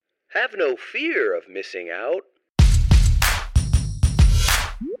Have no fear of missing out.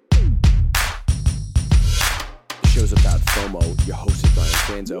 The show's about FOMO. Your host is Brian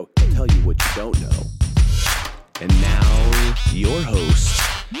Fanzo. He'll tell you what you don't know. And now, your host,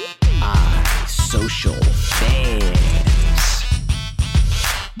 iSocial Fans.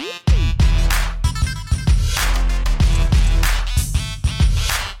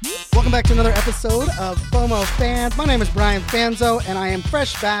 Welcome back to another episode of FOMO Fans. My name is Brian Fanzo, and I am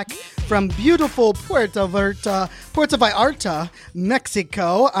fresh back from beautiful Puerto Vallarta,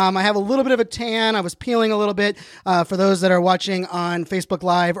 Mexico. I have a little bit of a tan. I was peeling a little bit for those that are watching on Facebook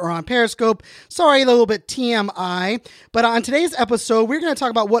Live or on Periscope. Sorry, a little bit TMI. But on today's episode, we're going to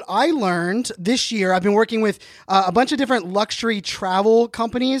talk about what I learned this year. I've been working with a bunch of different luxury travel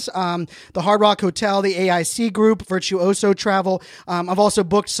companies, the Hard Rock Hotel, the AIC Group, Virtuoso Travel. I've also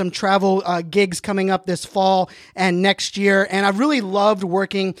booked some travel gigs coming up this fall and next year. And I've really loved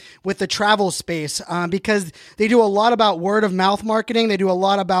working with the travel space because they do a lot about word of mouth marketing. They do a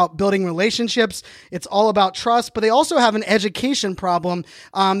lot about building relationships. It's all about trust, but they also have an education problem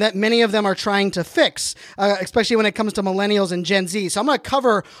that many of them are trying to fix, especially when it comes to millennials and Gen Z. So I'm going to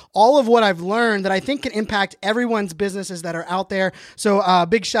cover all of what I've learned that I think can impact everyone's businesses that are out there. So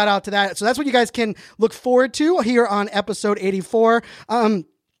big shout out to that. So that's what you guys can look forward to here on episode 84.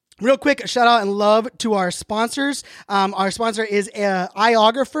 Real quick, shout out and love to our sponsors. Our sponsor is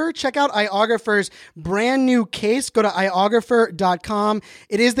iOgrapher. Check out iOgrapher's brand new case. Go to iOgrapher.com.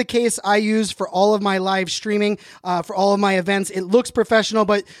 It is the case I use for all of my live streaming, for all of my events. It looks professional,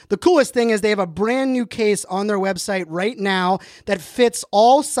 but the coolest thing is they have a brand new case on their website right now that fits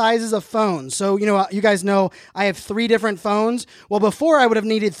all sizes of phones. So, you guys know I have 3 different phones. Well, before I would have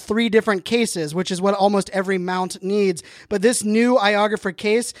needed 3 different cases, which is what almost every mount needs. But this new iOgrapher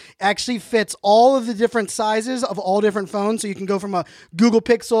case actually fits all of the different sizes of all different phones. So you can go from a Google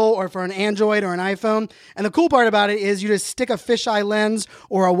Pixel or for an Android or an iPhone. And the cool part about it is you just stick a fisheye lens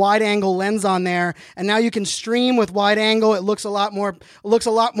or a wide angle lens on there. And now you can stream with wide angle. It looks a lot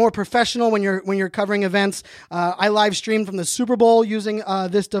more professional when you're covering events. I live streamed from the Super Bowl using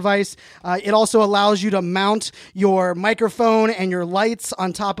this device. It also allows you to mount your microphone and your lights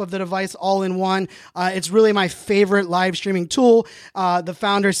on top of the device all in one. It's really my favorite live streaming tool. The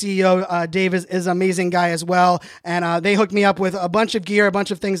founder, CEO Dave is an amazing guy as well, and they hooked me up with a bunch of gear, a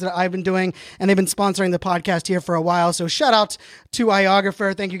bunch of things that I've been doing, and they've been sponsoring the podcast here for a while. So shout out to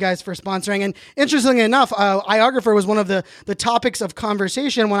iOgrapher. Thank you guys for sponsoring. And interestingly enough, iOgrapher was one of the topics of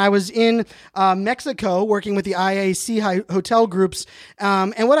conversation when I was in Mexico working with the IAC hotel groups.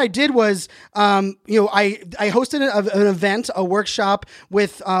 And what I did was, I hosted an event, a workshop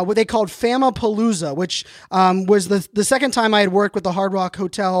with what they called Famapalooza, which was the second time I had worked with the Hard Rock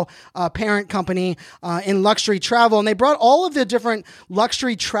Hotel parent company in luxury travel. And they brought all of the different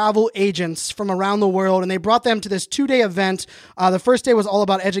luxury travel agents from around the world, and they brought them to this 2-day event. The first day was all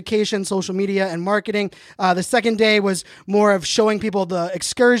about education, social media, and marketing. The second day was more of showing people the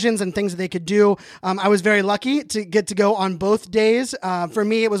excursions and things that they could do. I was very lucky to get to go on both days. For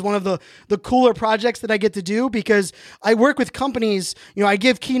me, it was one of the cooler projects that I get to do because I work with companies. I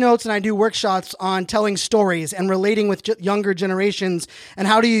give keynotes and I do workshops on telling stories and relating with younger generations and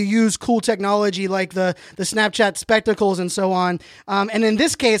how do you use cool technology like the Snapchat spectacles and so on. And in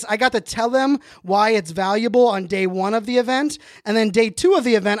this case, I got to tell them why it's valuable on day 1 of the event. And then day 2 of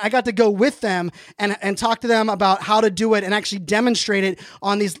the event, I got to go with them and talk to them about how to do it and actually demonstrate it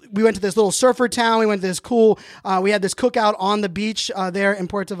on these. We went to this little surfer town. We went to this cool, we had this cookout on the beach there in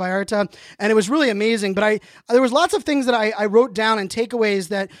Puerto Vallarta. And it was really amazing. But there was lots of things that I wrote down and takeaways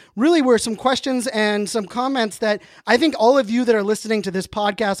that really were some questions and some comments that I think all of you that are listening to this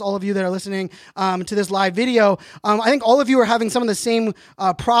podcast, all of you that are listening to this live video, I think all of you are having some of the same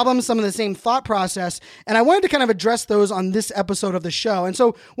problems, some of the same thought process. And I wanted to kind of address those on this episode of the show. And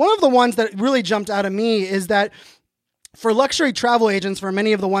so one of the ones that really jumped out at me is that for luxury travel agents, for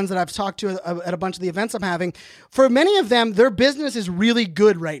many of the ones that I've talked to at a bunch of the events I'm having, for many of them, their business is really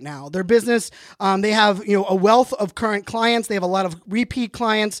good right now. Their business, they have a wealth of current clients. They have a lot of repeat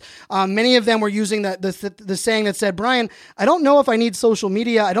clients. Many of them were using the saying that said, Brian, I don't know if I need social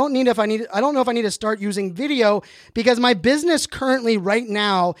media. I don't know if I need to start using video because my business currently right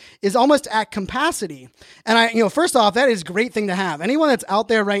now is almost at capacity. And first off, that is a great thing to have. Anyone that's out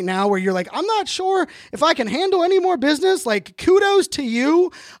there right now where you're like, I'm not sure if I can handle any more business business, like kudos to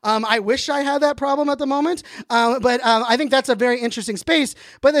you. I wish I had that problem at the moment, but I think that's a very interesting space.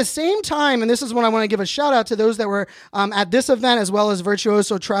 But at the same time, and this is when I want to give a shout out to those that were at this event as well as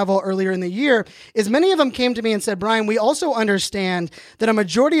Virtuoso Travel earlier in the year, is many of them came to me and said, Brian, we also understand that a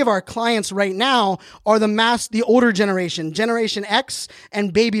majority of our clients right now are the older generation, Generation X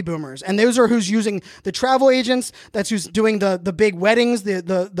and baby boomers. And those are who's using the travel agents. That's who's doing the big weddings,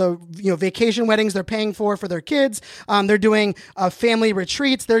 the vacation weddings they're paying for their kids. They're doing family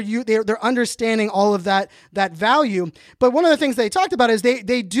retreats. They're understanding all of that value. But one of the things they talked about is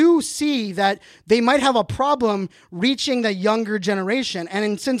they do see that they might have a problem reaching the younger generation.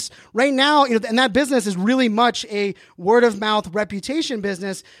 And since right now, and that business is really much a word of mouth reputation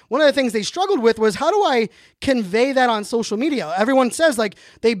business, one of the things they struggled with was, how do I convey that on social media? Everyone says like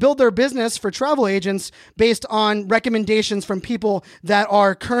they build their business for travel agents based on recommendations from people that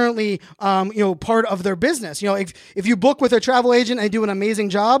are currently, part of their business. If you book with a travel agent and do an amazing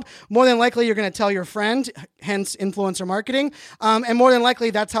job, more than likely you're going to tell your friend, hence influencer marketing. And more than likely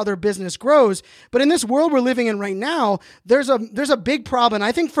that's how their business grows. But in this world we're living in right now, there's a big problem.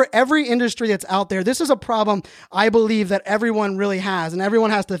 I think for every industry that's out there, this is a problem I believe that everyone really has, and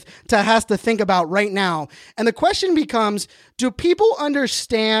everyone has to think about right now. And the question becomes, do people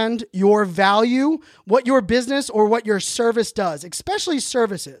understand your value, what your business or what your service does, especially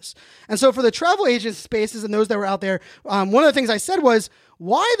services? And so for the travel agent spaces and those that were out there, one of the things I said was,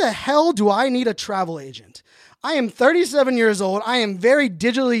 why the hell do I need a travel agent? I am 37 years old. I am very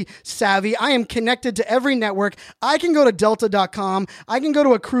digitally savvy. I am connected to every network. I can go to delta.com. I can go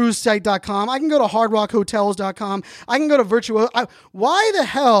to a cruise site.com. I can go to hardrockhotels.com. I can go to Virtuoso. Why the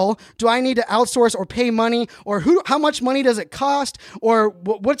hell do I need to outsource or pay money, or how much money does it cost, or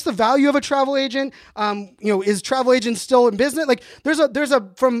what's the value of a travel agent? Is travel agents still in business? Like there's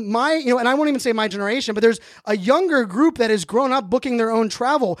a from my, and I won't even say my generation, but there's a younger group that has grown up booking their own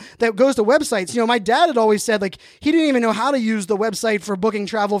travel that goes to websites. My dad had always said, like, he didn't even know how to use the website for booking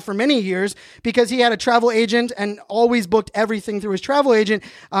travel for many years because he had a travel agent and always booked everything through his travel agent.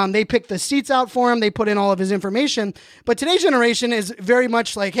 They picked the seats out for him. They put in all of his information. But today's generation is very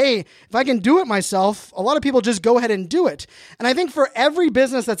much like, hey, if I can do it myself, a lot of people just go ahead and do it. And I think for every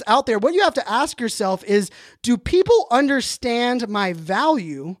business that's out there, what you have to ask yourself is, do people understand my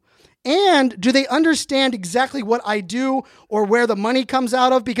value? And do they understand exactly what I do or where the money comes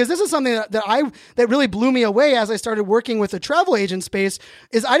out of? Because this is something that really blew me away as I started working with the travel agent space,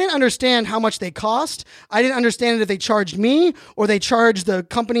 is I didn't understand how much they cost. I didn't understand if they charged me or they charged the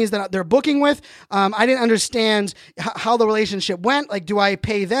companies that they're booking with. I didn't understand how the relationship went. Like, do I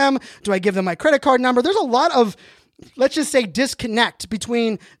pay them? Do I give them my credit card number? There's a lot of, let's just say, disconnect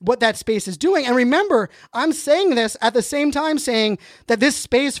between what that space is doing. And remember, I'm saying this at the same time saying that this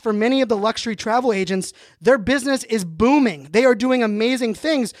space for many of the luxury travel agents, their business is booming. They are doing amazing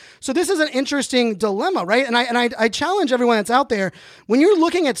things. So this is an interesting dilemma, right? And I challenge everyone that's out there, when you're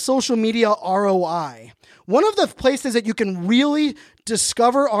looking at social media ROI, one of the places that you can really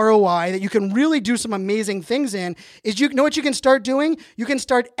discover ROI, that you can really do some amazing things in, is, you know what you can start doing? You can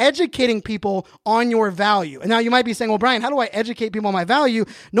start educating people on your value. And now you might be saying, well, Brian, how do I educate people on my value?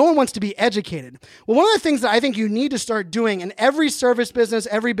 No one wants to be educated. Well, one of the things that I think you need to start doing in every service business,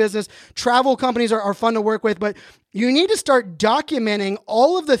 every business, travel companies are fun to work with, but you need to start documenting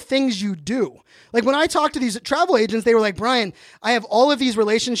all of the things you do. Like when I talked to these travel agents, they were like, Brian, I have all of these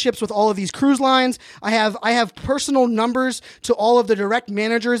relationships with all of these cruise lines. I have personal numbers to all of the direct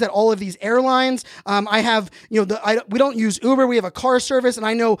managers at all of these airlines. I have, we don't use Uber. We have a car service, and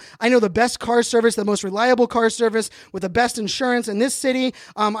I know the best car service, the most reliable car service with the best insurance in this city.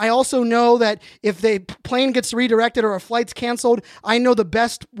 I also know that if the plane gets redirected or a flight's canceled, I know the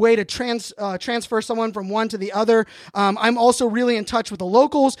best way to transfer someone from one to the other. I'm also really in touch with the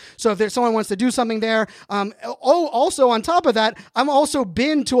locals. So if there's someone wants to do something there. Also on top of that, I'm also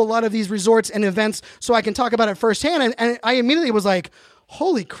been to a lot of these resorts and events, so I can talk about it firsthand. And I immediately was like,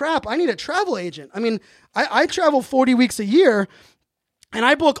 holy crap, I need a travel agent. I mean, I travel 40 weeks a year, and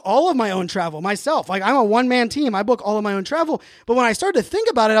I book all of my own travel myself. Like, I'm a one-man team. I book all of my own travel. But when I started to think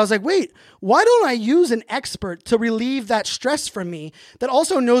about it, I was like, wait, why don't I use an expert to relieve that stress from me that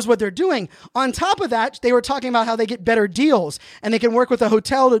also knows what they're doing? On top of that, they were talking about how they get better deals and they can work with a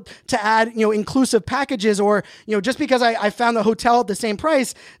hotel to add, inclusive packages, or, just because I found the hotel at the same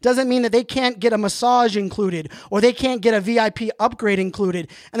price doesn't mean that they can't get a massage included or they can't get a VIP upgrade included.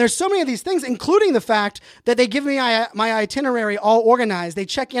 And there's so many of these things, including the fact that they give me my itinerary all organized. They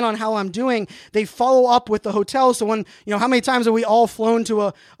check in on how I'm doing. They follow up with the hotel. So when, how many times have we all flown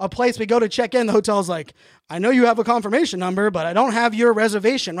to a place, we go to check in, the hotel's like, I know you have a confirmation number, but I don't have your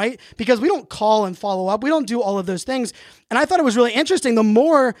reservation, right? Because we don't call and follow up. We don't do all of those things. And I thought it was really interesting. The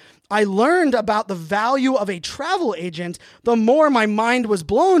more I learned about the value of a travel agent, the more my mind was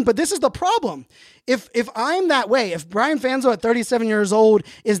blown. But this is the problem. If I'm that way, if Brian Fanzo at 37 years old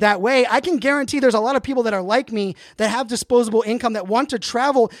is that way, I can guarantee there's a lot of people that are like me that have disposable income that want to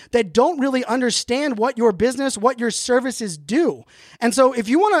travel that don't really understand what your business, what your services do. And so if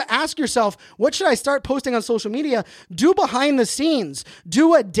you want to ask yourself, what should I start posting on social media? Do behind the scenes.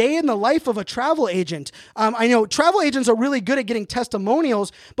 Do a day in the life of a travel agent. I know travel agents are really good at getting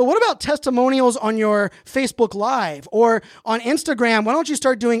testimonials, but what about testimonials on your Facebook Live or on Instagram? Why don't you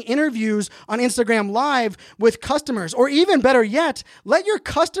start doing interviews on Instagram Live with customers? Or even better yet, let your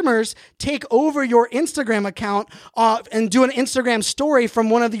customers take over your Instagram account and do an Instagram story from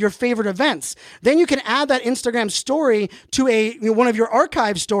one of your favorite events. Then you can add that Instagram story to one of your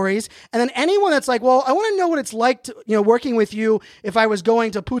archive stories. And then anyone that's like, well, I want to know what it's like to, working with you if I was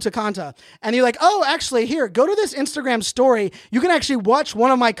going to Punta Cana. And you're like, oh, actually, here, go to this Instagram story. You can actually watch one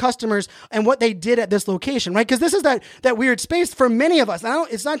of my customers and what they did at this location, right? Because this is that weird space for many of us. Now,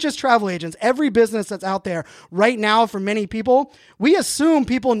 it's not just travel agents. Every business that's out there right now for many people, we assume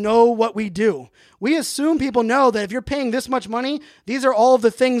people know what we do. We assume people know that if you're paying this much money, these are all of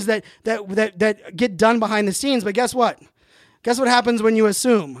the things that get done behind the scenes. But guess what? Guess what happens when you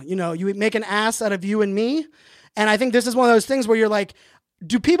assume? You make an ass out of you and me. And I think this is one of those things where you're like,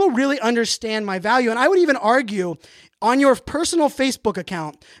 do people really understand my value? And I would even argue on your personal Facebook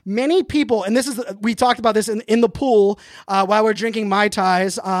account, many people, and we talked about this in the pool while we're drinking Mai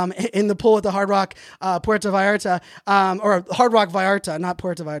Tais in the pool at the Hard Rock Puerto Vallarta, or Hard Rock Vallarta, not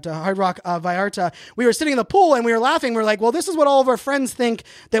Puerto Vallarta, Hard Rock Vallarta. We were sitting in the pool and we were laughing. We're like, well, this is what all of our friends think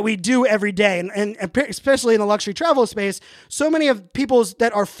that we do every day. And especially in the luxury travel space, so many of people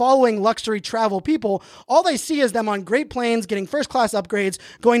that are following luxury travel people, all they see is them on great planes, getting first class upgrades,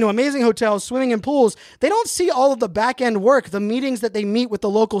 going to amazing hotels, swimming in pools. They don't see all of the back-end work, the meetings that they meet with the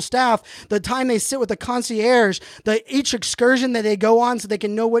local staff, the time they sit with the concierge, each excursion that they go on so they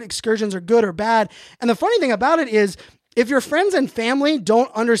can know what excursions are good or bad. And the funny thing about it is, if your friends and family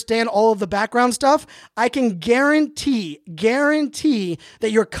don't understand all of the background stuff, I can guarantee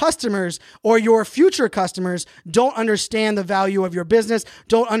that your customers or your future customers don't understand the value of your business,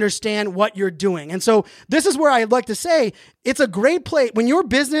 don't understand what you're doing. And so this is where I'd like to say, it's a great place when your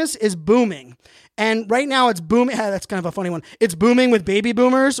business is booming. And right now it's booming. That's kind of a funny one. It's booming with baby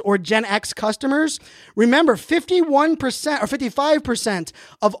boomers or Gen X customers. Remember, 51% or 55%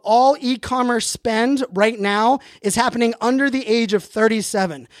 of all e-commerce spend right now is happening under the age of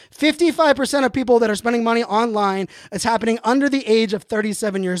 37. 55% of people that are spending money online is happening under the age of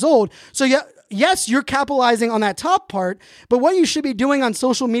 37 years old. So yeah. Yes, you're capitalizing on that top part, but what you should be doing on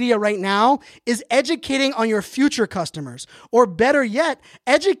social media right now is educating on your future customers, or better yet,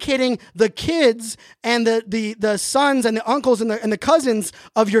 educating the kids and the sons and the uncles and the cousins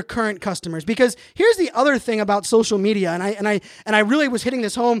of your current customers. Because here's the other thing about social media, and I really was hitting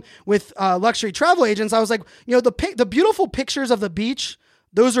this home with luxury travel agents. I was like, the beautiful pictures of the beach,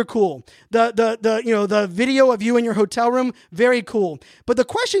 those are cool. The video of you in your hotel room, very cool. But the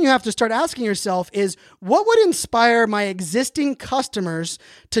question you have to start asking yourself is, what would inspire my existing customers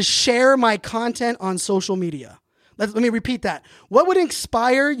to share my content on social media? Let me repeat that. What would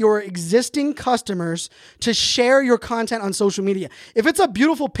inspire your existing customers to share your content on social media? If it's a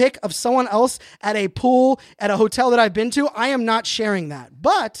beautiful pic of someone else at a pool, at a hotel that I've been to, I am not sharing that.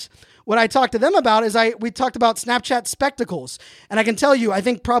 But what I talked to them about is we talked about Snapchat spectacles. And I can tell you, I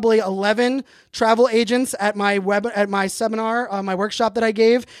think probably 11 travel agents at my seminar, my workshop that I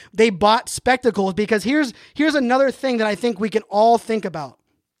gave, they bought spectacles because here's another thing that I think we can all think about.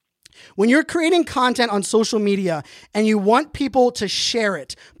 When you're creating content on social media and you want people to share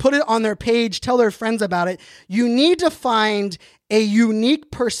it, put it on their page, tell their friends about it, you need to find a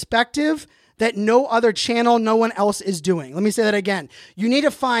unique perspective that no other channel, no one else is doing. Let me say that again. You need to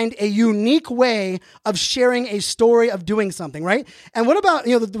find a unique way of sharing a story of doing something, right? And what about,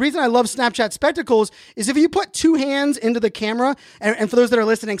 the reason I love Snapchat spectacles is if you put two hands into the camera, and for those that are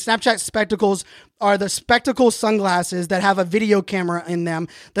listening, Snapchat spectacles are the spectacle sunglasses that have a video camera in them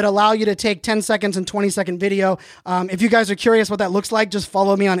that allow you to take 10 seconds and 20-second video. If you guys are curious what that looks like, just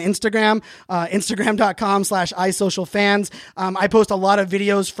follow me on Instagram, instagram.com/isocialfans. I post a lot of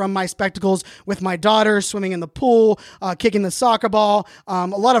videos from my spectacles with my daughter, swimming in the pool, kicking the soccer ball, a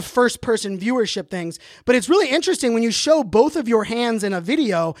lot of first-person viewership things. But it's really interesting when you show both of your hands in a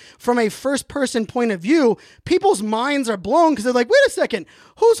video from a first-person point of view, people's minds are blown because they're like, wait a second,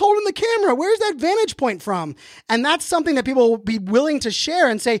 who's holding the camera? Where's that vantage point from? And that's something that people will be willing to share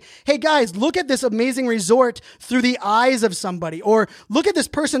and say, hey guys, look at this amazing resort through the eyes of somebody, or look at this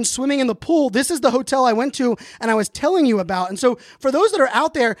person swimming in the pool. This is the hotel I went to and I was telling you about. And so for those that are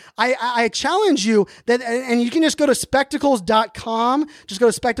out there, I challenge you that, and you can just go to spectacles.com. Just go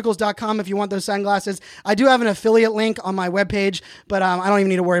to spectacles.com if you want those sunglasses. I do have an affiliate link on my webpage, but I don't even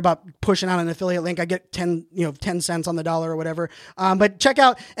need to worry about pushing out an affiliate link. I get 10 cents on the dollar or whatever. But check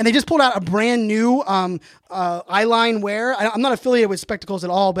out, and they just pulled out a brand new eyeline wear. I'm not affiliated with Spectacles at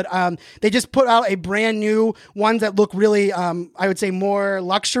all, but they just put out a brand new ones that look really, I would say, more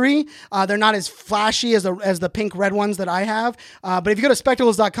luxury. They're not as flashy as the pink red ones that I have. But if you go to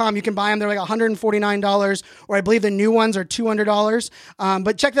spectacles.com, you can buy them. They're like $149, or I believe the new ones are $200.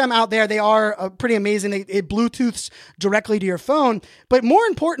 But check them out there. They are pretty amazing. It Bluetooths directly to your phone. But more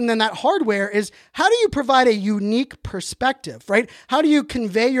important than that hardware is, how do you provide a unique perspective, right? How do you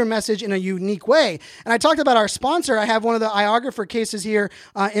convey your message in a unique way? And I talked about our sponsor. I have one of the iOgrapher cases here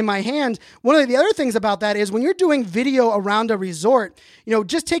in my hand. One of the other things about that is when you're doing video around a resort,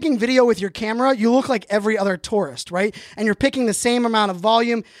 just taking video with your camera, you look like every other tourist, right? And you're picking the same amount of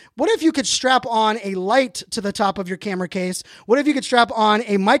volume. What if you could strap on a light to the top of your camera case? What if you could strap on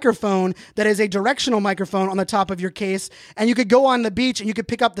a microphone that is a directional microphone on the top of your case, and you could go on the beach and you could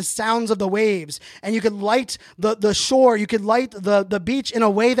pick up the sounds of the waves, and you could light the shore, you could light the beach in a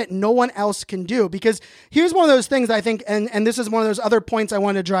way that no one else can do? Because here's one of those things I think, and this is one of those other points I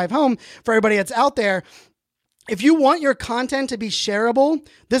wanted to drive home for everybody that's out there. If you want your content to be shareable,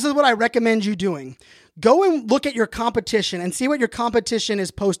 this is what I recommend you doing. Go and look at your competition and see what your competition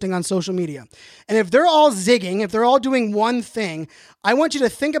is posting on social media. And if they're all zigging, if they're all doing one thing, I want you to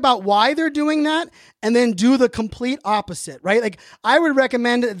think about why they're doing that and then do the complete opposite, right? Like, I would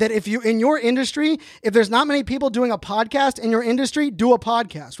recommend that if you, in your industry, if there's not many people doing a podcast in your industry, do a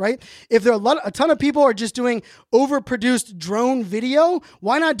podcast, right? If there are a ton of people are just doing overproduced drone video,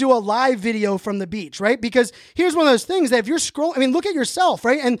 why not do a live video from the beach, right? Because here's one of those things that if you're scrolling, look at yourself,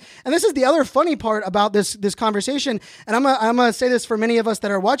 right? And this is the other funny part about this conversation. And I'm gonna say this for many of us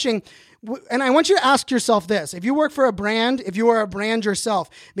that are watching. And I want you to ask yourself this. If you work for a brand, if you are a brand yourself,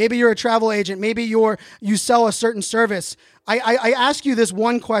 maybe you're a travel agent, maybe you sell a certain service, I ask you this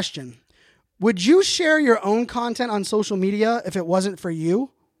one question. Would you share your own content on social media if it wasn't for you?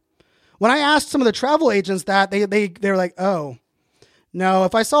 When I asked some of the travel agents that, they're like, oh, no,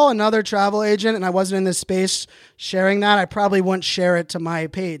 if I saw another travel agent and I wasn't in this space sharing that, I probably wouldn't share it to my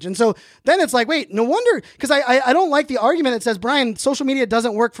page. And so then it's like, wait, no wonder, because I don't like the argument that says, Brian, social media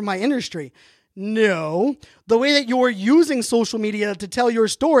doesn't work for my industry. No, the way that you're using social media to tell your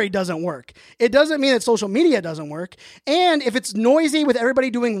story doesn't work. It doesn't mean that social media doesn't work. And if it's noisy with everybody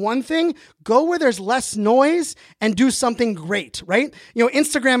doing one thing, go where there's less noise and do something great, right?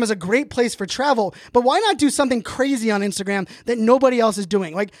 Instagram is a great place for travel, but why not do something crazy on Instagram that nobody else is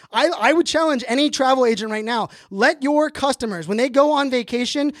doing? Like, I would challenge any travel agent right now, let your customers, when they go on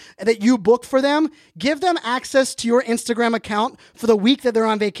vacation that you book for them, give them access to your Instagram account for the week that they're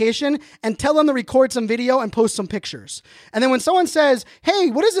on vacation and tell them to record some video and post some pictures. And then when someone says, hey,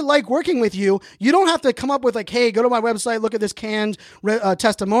 what is it like working with you? You don't have to come up with like, hey, go to my website, look at this canned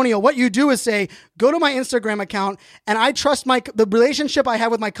testimonial. What you do is say, go to my Instagram account, and I trust the relationship I have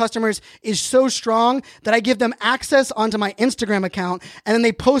with my customers is so strong that I give them access onto my Instagram account, and then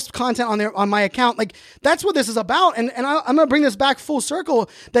they post content on my account. Like, that's what this is about. And I'm going to bring this back full circle,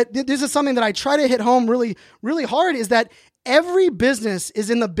 that this is something that I try to hit home really, really hard, is that every business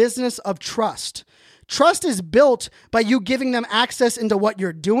is in the business of trust. Trust is built by you giving them access into what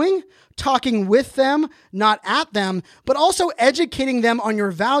you're doing, talking with them, not at them, but also educating them on your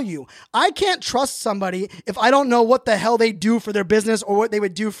value. I can't trust somebody if I don't know what the hell they do for their business or what they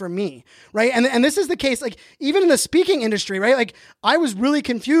would do for me, right? And this is the case, like, even in the speaking industry, right? Like, I was really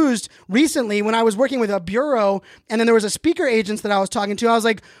confused recently when I was working with a bureau, and then there was a speaker agent that I was talking to. I was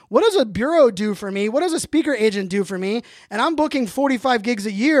like, what does a bureau do for me? What does a speaker agent do for me? And I'm booking 45 gigs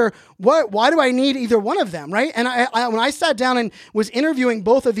a year. Why do I need either one of them, right? And when I sat down and was interviewing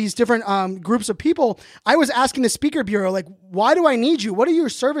both of these different groups of people, I was asking the speaker bureau, like, why do I need you? What are your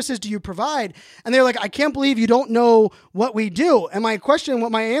services do you provide? And they're like, I can't believe you don't know what we do. And my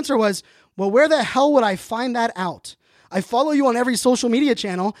answer was, well, where the hell would I find that out? I follow you on every social media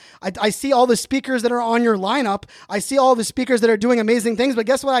channel. I see all the speakers that are on your lineup. I see all the speakers that are doing amazing things, but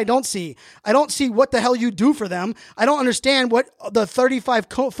guess what I don't see? I don't see what the hell you do for them. I don't understand what the 35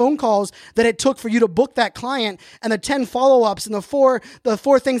 phone calls that it took for you to book that client, and the 10 follow-ups, and the four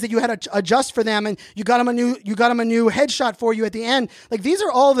things that you had to adjust for them, and you got them a new headshot for you at the end. Like, these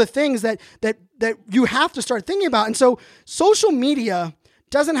are all the things that you have to start thinking about. And so social media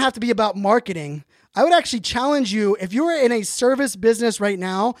doesn't have to be about marketing. I would actually challenge you, if you're in a service business right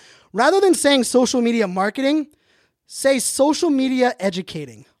now, rather than saying social media marketing, say social media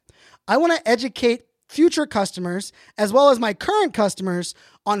educating. I want to educate future customers as well as my current customers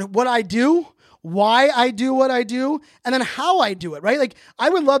on what I do, why I do what I do, and then how I do it, right? Like, I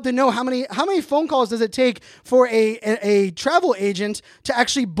would love to know how many phone calls does it take for a travel agent to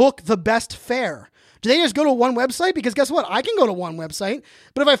actually book the best fare? Do they just go to one website? Because guess what? I can go to one website,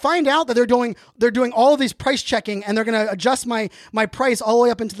 but if I find out that they're doing all of these price checking and they're going to adjust my price all the way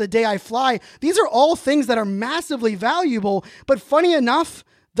up into the day I fly, these are all things that are massively valuable, but funny enough,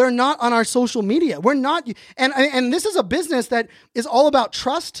 they're not on our social media. We're not, and this is a business that is all about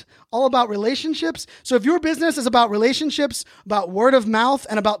trust, all about relationships. So if your business is about relationships, about word of mouth,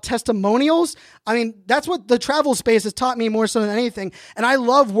 and about testimonials, I mean, that's what the travel space has taught me more so than anything. And I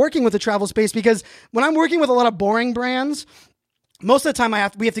love working with the travel space because when I'm working with a lot of boring brands, most of the time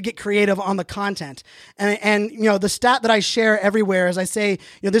we have to get creative on the content. And you know, the stat that I share everywhere is I say, you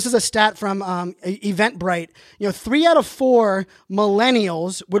know, this is a stat from Eventbrite. You know, 3 out of 4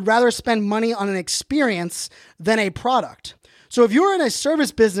 millennials would rather spend money on an experience than a product. So if you're in a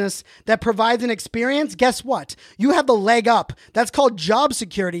service business that provides an experience, guess what? You have the leg up. That's called job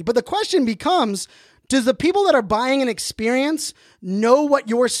security. But the question becomes, does the people that are buying an experience know what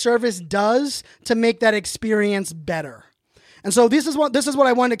your service does to make that experience better? And so this is what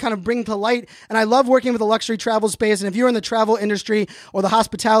I wanted to kind of bring to light. And I love working with the luxury travel space. And if you're in the travel industry or the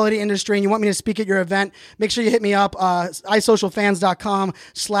hospitality industry and you want me to speak at your event, make sure you hit me up,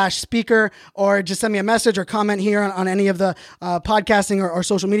 isocialfans.com/speaker, or just send me a message or comment here on any of the podcasting or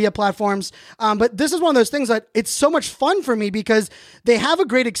social media platforms. But this is one of those things that it's so much fun for me because they have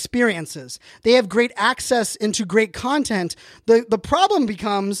great experiences. They have great access into great content. The problem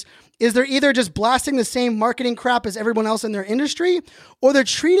becomes, is they're either just blasting the same marketing crap as everyone else in their industry, or they're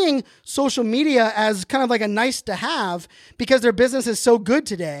treating social media as kind of like a nice to have because their business is so good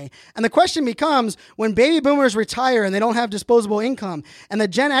today. And the question becomes, when baby boomers retire and they don't have disposable income, and the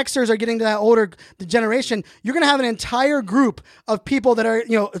Gen Xers are getting to that older generation, you're going to have an entire group of people that are,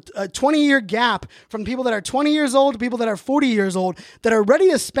 you know, a 20-year gap from people that are 20 years old to people that are 40 years old that are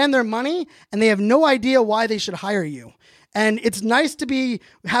ready to spend their money and they have no idea why they should hire you. And it's nice to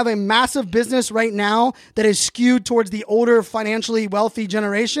have a massive business right now that is skewed towards the older, financially wealthy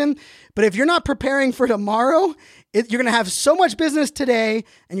generation. But if you're not preparing for tomorrow, you're going to have so much business today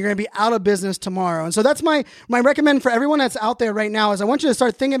and you're going to be out of business tomorrow. And so that's my recommend for everyone that's out there right now is I want you to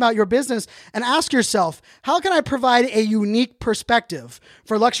start thinking about your business and ask yourself, how can I provide a unique perspective?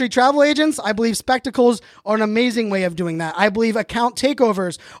 For luxury travel agents, I believe spectacles are an amazing way of doing that. I believe account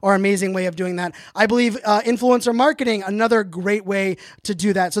takeovers are an amazing way of doing that. I believe influencer marketing, another great way to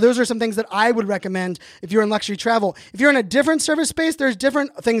do that. So those are some things that I would recommend if you're in luxury travel. If you're in a different service space, there's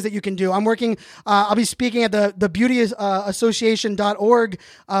different things that you can do. I'm working, I'll be speaking at the beautyassociation.org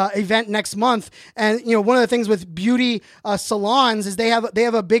event next month. And, you know, one of the things with beauty salons is they have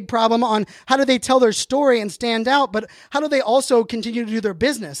a big problem on how do they tell their story and stand out, but how do they also continue to do their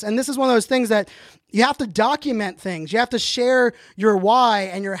business? And this is one of those things that you have to document things. You have to share your why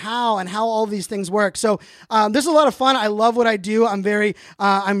and your how and how all these things work. So this is a lot of fun. I love what I do. I'm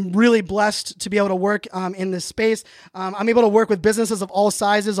really blessed to be able to work in this space. I'm able to work with businesses of all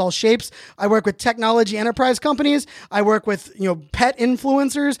sizes, all shapes. I work with technology enterprise companies. I work with, you know, pet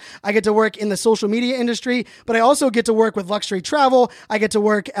influencers. I get to work in the social media industry, but I also get to work with luxury travel. I get to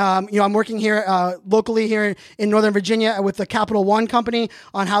work, I'm working here locally here in Northern Virginia with the Capital One company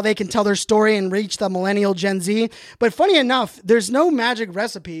on how they can tell their story and reach the millennial Gen Z. But funny enough, there's no magic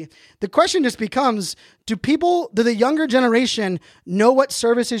recipe. The question just becomes, do the younger generation know what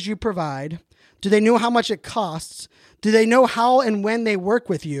services you provide? Do they know how much it costs? Do they know how and when they work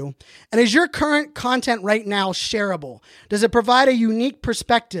with you? And is your current content right now shareable? Does it provide a unique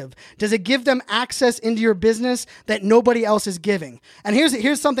perspective? Does it give them access into your business that nobody else is giving? And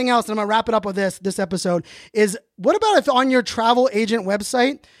here's something else, and I'm going to wrap it up with this episode, is what about if on your travel agent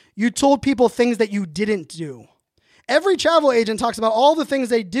website, you told people things that you didn't do? Every travel agent talks about all the things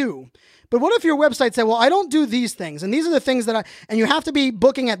they do. But what if your website said, well, I don't do these things, and these are the things and you have to be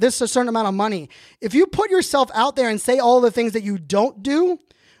booking at a certain amount of money. If you put yourself out there and say all the things that you don't do,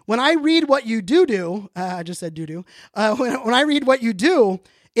 when I read what you do, I just said do. When I read what you do,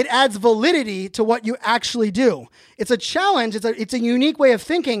 it adds validity to what you actually do. It's a challenge. It's a unique way of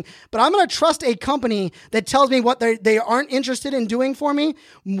thinking, but I'm going to trust a company that tells me what they aren't interested in doing for me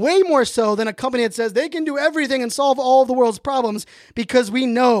way more so than a company that says they can do everything and solve all of the world's problems, because we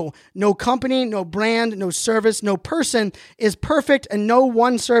know no company, no brand, no service, no person is perfect, and no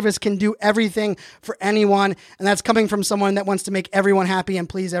one service can do everything for anyone. And that's coming from someone that wants to make everyone happy and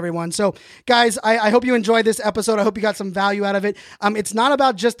please everyone. So guys, I hope you enjoyed this episode. I hope you got some value out of it. It's not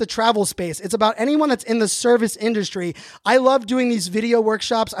about just the travel space. It's about anyone that's in the service industry. I love doing these video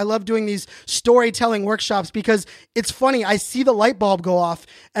workshops. I love doing these storytelling workshops because it's funny. I see the light bulb go off.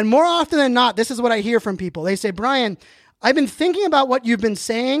 And more often than not, this is what I hear from people. They say, Brian, I've been thinking about what you've been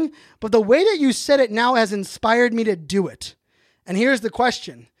saying, but the way that you said it now has inspired me to do it. And here's the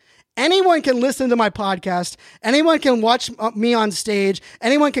question. Anyone can listen to my podcast. Anyone can watch me on stage.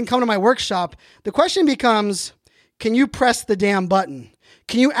 Anyone can come to my workshop. The question becomes, can you press the damn button?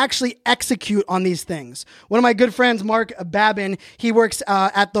 Can you actually execute on these things? One of my good friends, Mark Babin, he works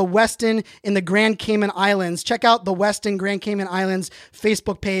at the Westin in the Grand Cayman Islands. Check out the Westin Grand Cayman Islands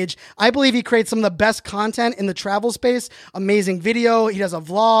Facebook page. I believe he creates some of the best content in the travel space. Amazing video. He does a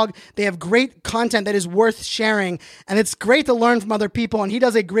vlog. They have great content that is worth sharing. And it's great to learn from other people. And he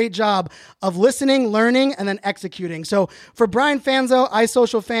does a great job of listening, learning, and then executing. So for Brian Fanzo,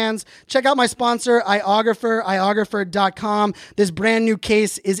 iSocial fans, check out my sponsor, iOgrapher, iOgrapher.com. This brand new case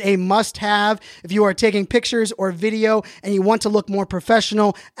is a must-have if you are taking pictures or video and you want to look more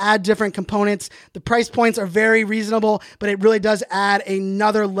professional, add different components. The price points are very reasonable, but it really does add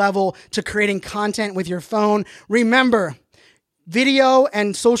another level to creating content with your phone. Remember, video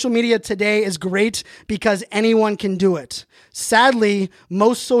and social media today is great because anyone can do it. Sadly,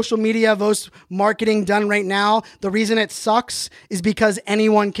 most social media, most marketing done right now, the reason it sucks is because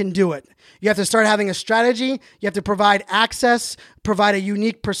anyone can do it. You have to start having a strategy. You have to provide access, provide a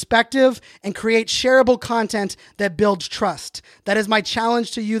unique perspective, and create shareable content that builds trust. That is my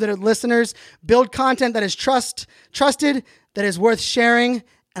challenge to you that are listeners. Build content that is trusted, that is worth sharing,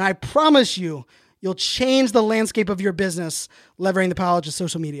 and I promise you, you'll change the landscape of your business leveraging the power of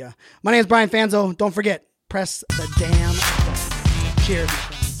social media. My name is Brian Fanzo. Don't forget, press the damn button. Cheers, my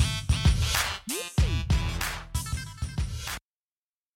friends.